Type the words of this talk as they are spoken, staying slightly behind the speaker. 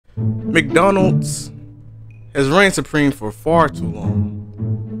McDonald's has reigned supreme for far too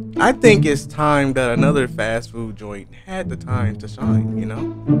long. I think it's time that another fast food joint had the time to shine, you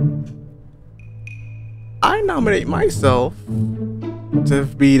know? I nominate myself to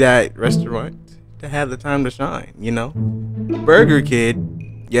be that restaurant to have the time to shine, you know? Burger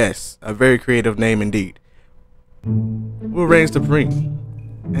Kid, yes, a very creative name indeed, will reign supreme.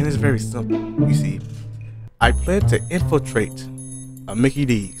 And it's very simple. You see, I plan to infiltrate a Mickey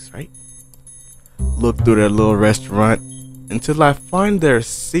D's, right? Look through their little restaurant until I find their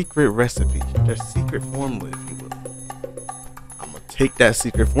secret recipe, their secret formula, if you will. I'm gonna take that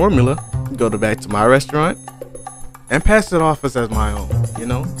secret formula, back to my restaurant, and pass it off as my own. You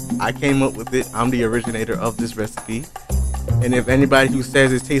know, I came up with it. I'm the originator of this recipe. And if anybody who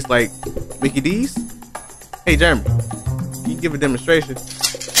says it tastes like Mickey D's, hey Jeremy, can you give a demonstration?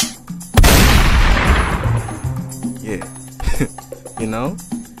 Yeah, you know,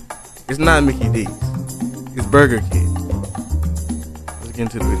 it's not Mickey D's, it's Burger Kid. Let's get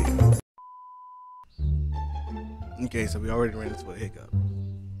into the video. Okay, so we already ran into a hiccup.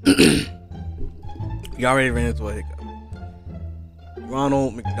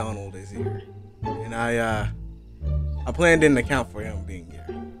 Ronald McDonald is here, and I plan didn't account for him being here.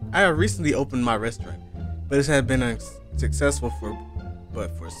 I have recently opened my restaurant, but it has been successful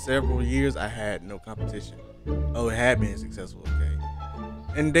for several years. I had no competition. Oh, it had been successful, okay.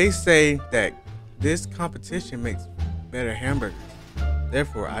 And they say that this competition makes better hamburgers.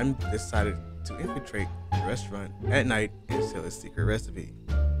 Therefore, I decided to infiltrate the restaurant at night and sell a secret recipe.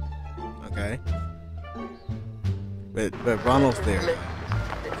 Okay? But Ronald's there.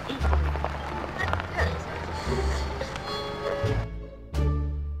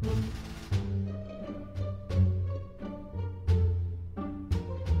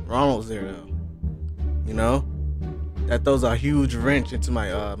 Ronald's there though. You know? That throws a huge wrench into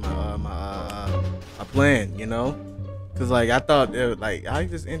my my plan, you know? Cause like I thought like I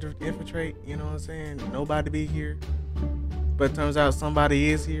just infiltrate, you know what I'm saying? Nobody be here. But it turns out somebody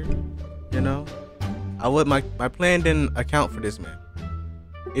is here, you know? My plan didn't account for this man.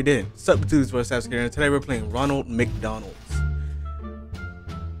 It didn't. Substitutes for cybersecurity. And today we're playing Ronald McDonald's.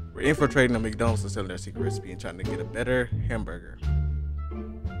 We're infiltrating a McDonald's and selling their secret recipe and trying to get a better hamburger.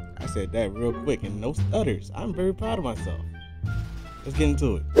 I said that real quick and no stutters. I'm very proud of myself. Let's get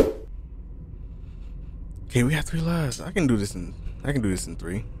into it. Okay, we have 3 lives. I can do this in 3. I can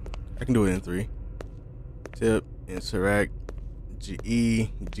do it in 3. Tip, interact, G,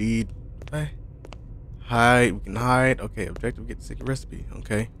 hide. We can hide. Okay, objective, get the secret recipe.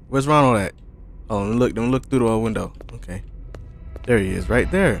 Okay, where's Ronald at? Oh, don't look through the window. Okay, there he is, right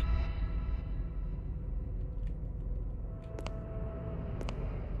there.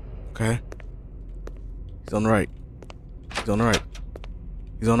 Okay, he's on the right. He's on the right.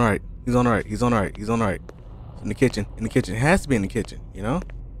 He's on the right. He's on the right. He's on the right. He's on the right. In the kitchen. In the kitchen. It has to be in the kitchen. You know.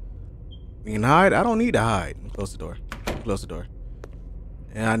 We can hide. I don't need to hide. Close the door. Close the door.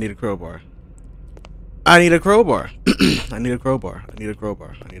 And I need a crowbar. I need a crowbar. I need a crowbar. I need a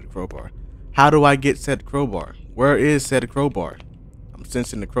crowbar. I need a crowbar. How do I get said crowbar? Where is said crowbar? I'm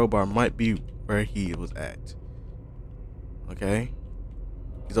sensing the crowbar might be where he was at. Okay.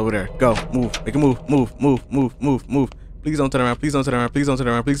 He's over there. Go. Move. Make a move. Move. Move. Move. Move. Move. Please don't turn around. Please don't turn around. Please don't turn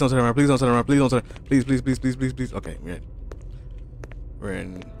around. Please don't turn around. Please don't turn around. Please don't turn around. Please, please, please, please, please, please. Okay, we're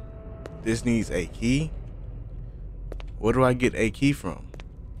in. This needs a key. Where do I get a key from?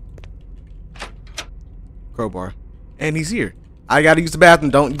 Crowbar. And he's here. I gotta use the bathroom.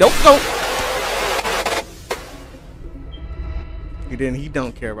 Don't. He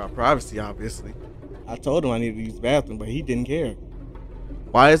don't care about privacy, obviously. I told him I needed to use the bathroom, but he didn't care.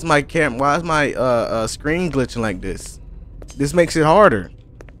 Why is my screen glitching like this? This makes it harder.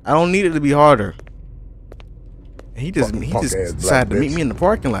 I don't need it to be harder. And he just decided to meet me in the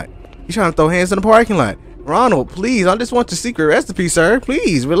parking lot. He's trying to throw hands in the parking lot. Ronald, please, I just want the secret recipe, sir.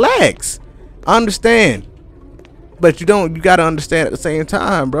 Please, relax. I understand. But you gotta understand at the same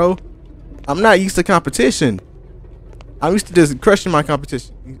time, bro. I'm not used to competition. I'm used to just crushing my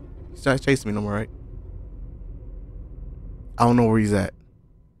competition. He's not chasing me no more, right? I don't know where he's at.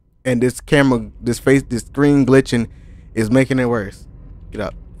 And this screen glitching is making it worse. Get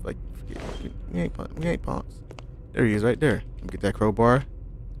up. Like, we ain't punks. There he is right there. Get that crowbar.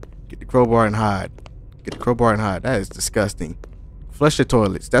 Get the crowbar and hide. Get the crowbar and hide. That is disgusting. Flush the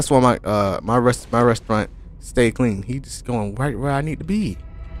toilets. That's why my restaurant stay clean. He's just going right where I need to be.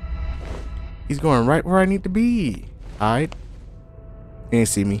 He's going right where I need to be. Hide. He ain't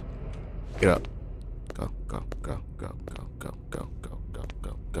see me. Get up. Go, go, go, go, go, go, go, go, go, go,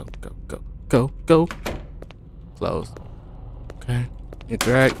 go, go, go, go, go. Close. Okay.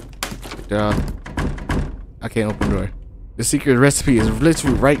 Interact. I can't open the door. The secret recipe is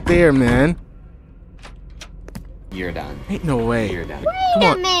literally right there, man. You're done. Ain't no way. You're done.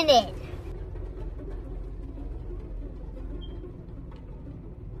 Wait a minute.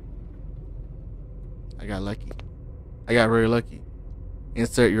 I got lucky. I got very lucky.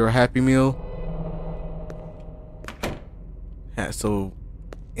 Insert your Happy Meal. So,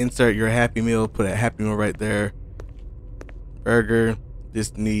 insert your Happy Meal. Put a Happy Meal right there. Burger.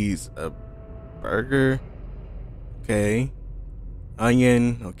 This needs a burger. Okay.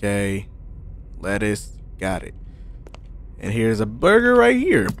 Onion. Okay. Lettuce. Got it. And here's a burger right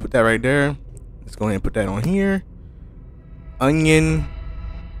here. Put that right there. Let's go ahead and put that on here. Onion.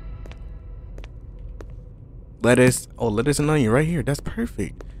 Lettuce. Oh, lettuce and onion right here. That's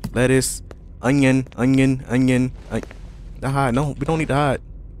perfect. Lettuce. Onion. The hide. No, we don't need to hide.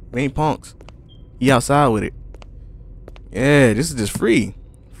 We ain't punks. He outside with it. Yeah, this is just free.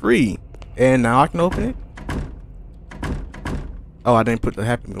 Free. And now I can open it. Oh, I didn't put the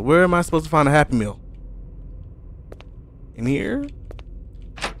Happy Meal. Where am I supposed to find a Happy Meal? In here?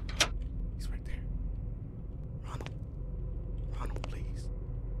 He's right there. Ronald, please.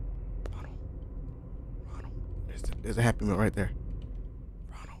 Ronald. There's a Happy Meal right there.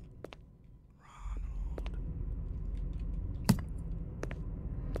 Ronald.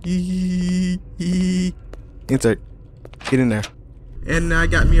 Insert. Get in there. And I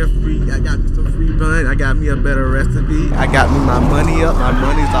got me some free bun. I got me a better recipe. I got me my money up. My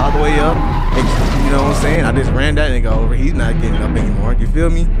money's all the way up. And, you know what I'm saying? I just ran that nigga over. He's not getting up anymore. You feel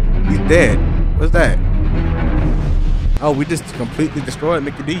me? He's dead. What's that? Oh, we just completely destroyed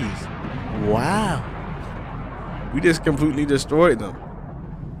Mickey D's. Wow. We just completely destroyed them.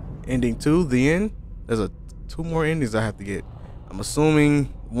 Ending 2, the end. There's 2 more endings I have to get. I'm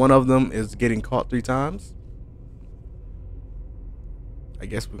assuming one of them is getting caught 3 times. I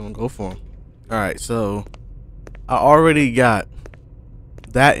guess we're gonna go for him. Alright, so I already got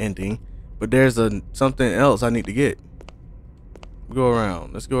that ending, but there's something else I need to get. Go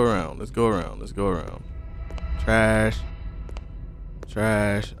around. Let's go around. Trash.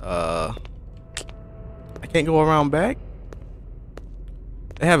 I can't go around back.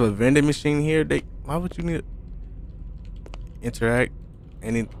 They have a vending machine here. Why would you need interact?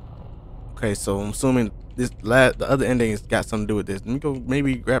 Okay, so I'm assuming the other ending has got something to do with this. Let me go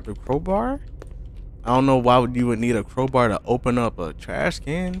maybe grab the crowbar. I don't know why you would need a crowbar to open up a trash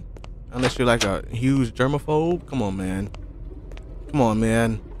can unless you're like a huge germaphobe. Come on, man. Come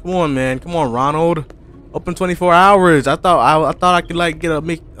on, Ronald. Open 24 hours. I thought I could like get a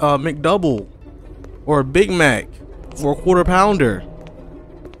McDouble or a Big Mac or a quarter pounder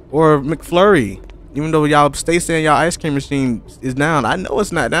or a McFlurry. Even though y'all stay saying y'all ice cream machine is down, I know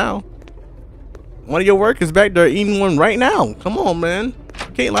it's not down. One of your workers back there eating one right now. Come on, man.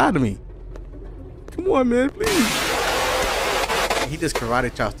 You can't lie to me. Come on, man, please. He just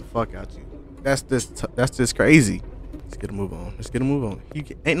karate chops the fuck out you. That's just crazy. Let's get a move on.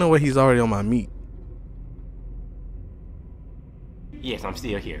 Ain't no way he's already on my meat. Yes, I'm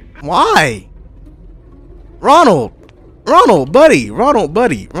still here. Why? Ronald, buddy, old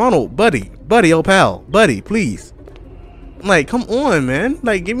pal, buddy, please. Like, come on, man.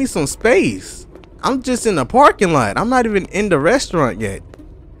 Like, give me some space. I'm just in the parking lot. I'm not even in the restaurant yet.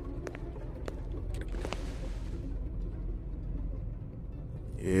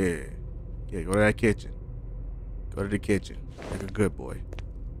 Yeah, go to that kitchen. Go to the kitchen like a good boy.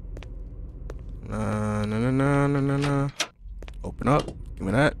 Nah. Open up. Give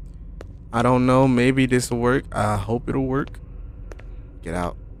me that. I don't know. Maybe this will work. I hope it'll work. Get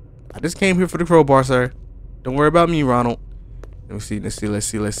out. I just came here for the crowbar, sir. Don't worry about me, Ronald. Let's see.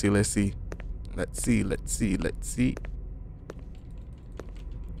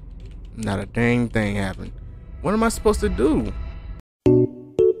 Not a dang thing happened. What am I supposed to do?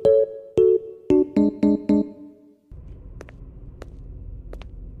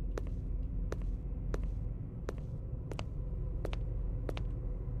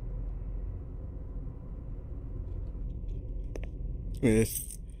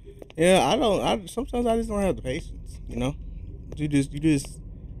 Yeah, sometimes I just don't have the patience, you know?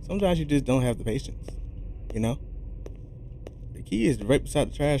 Sometimes you just don't have the patience, you know? The key is right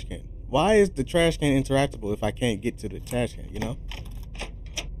beside the trash can. Why is the trash can interactable if I can't get to the trash can, you know?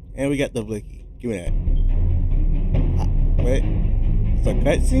 And we got the blicky. Give me that. Wait. It's a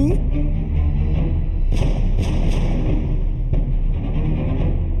cutscene?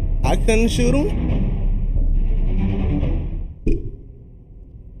 I couldn't shoot him?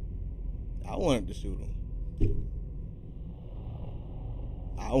 I wanted to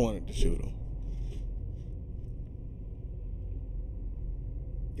shoot him.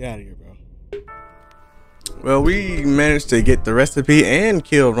 Get out of here, bro. Well, we managed to get the recipe and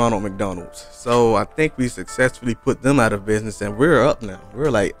kill Ronald McDonald's. So I think we successfully put them out of business, and we're up now. We're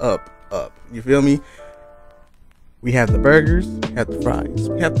like up. You feel me? We have the burgers, we have the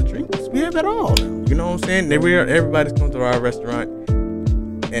fries, we have the drinks, we have it all now. You know what I'm saying? Everybody's coming to our restaurant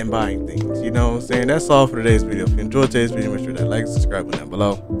and buying things. You know what I'm saying? That's all for today's video. If you enjoyed today's video, make sure that like and subscribe down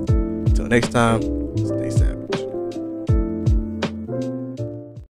below. Until next time.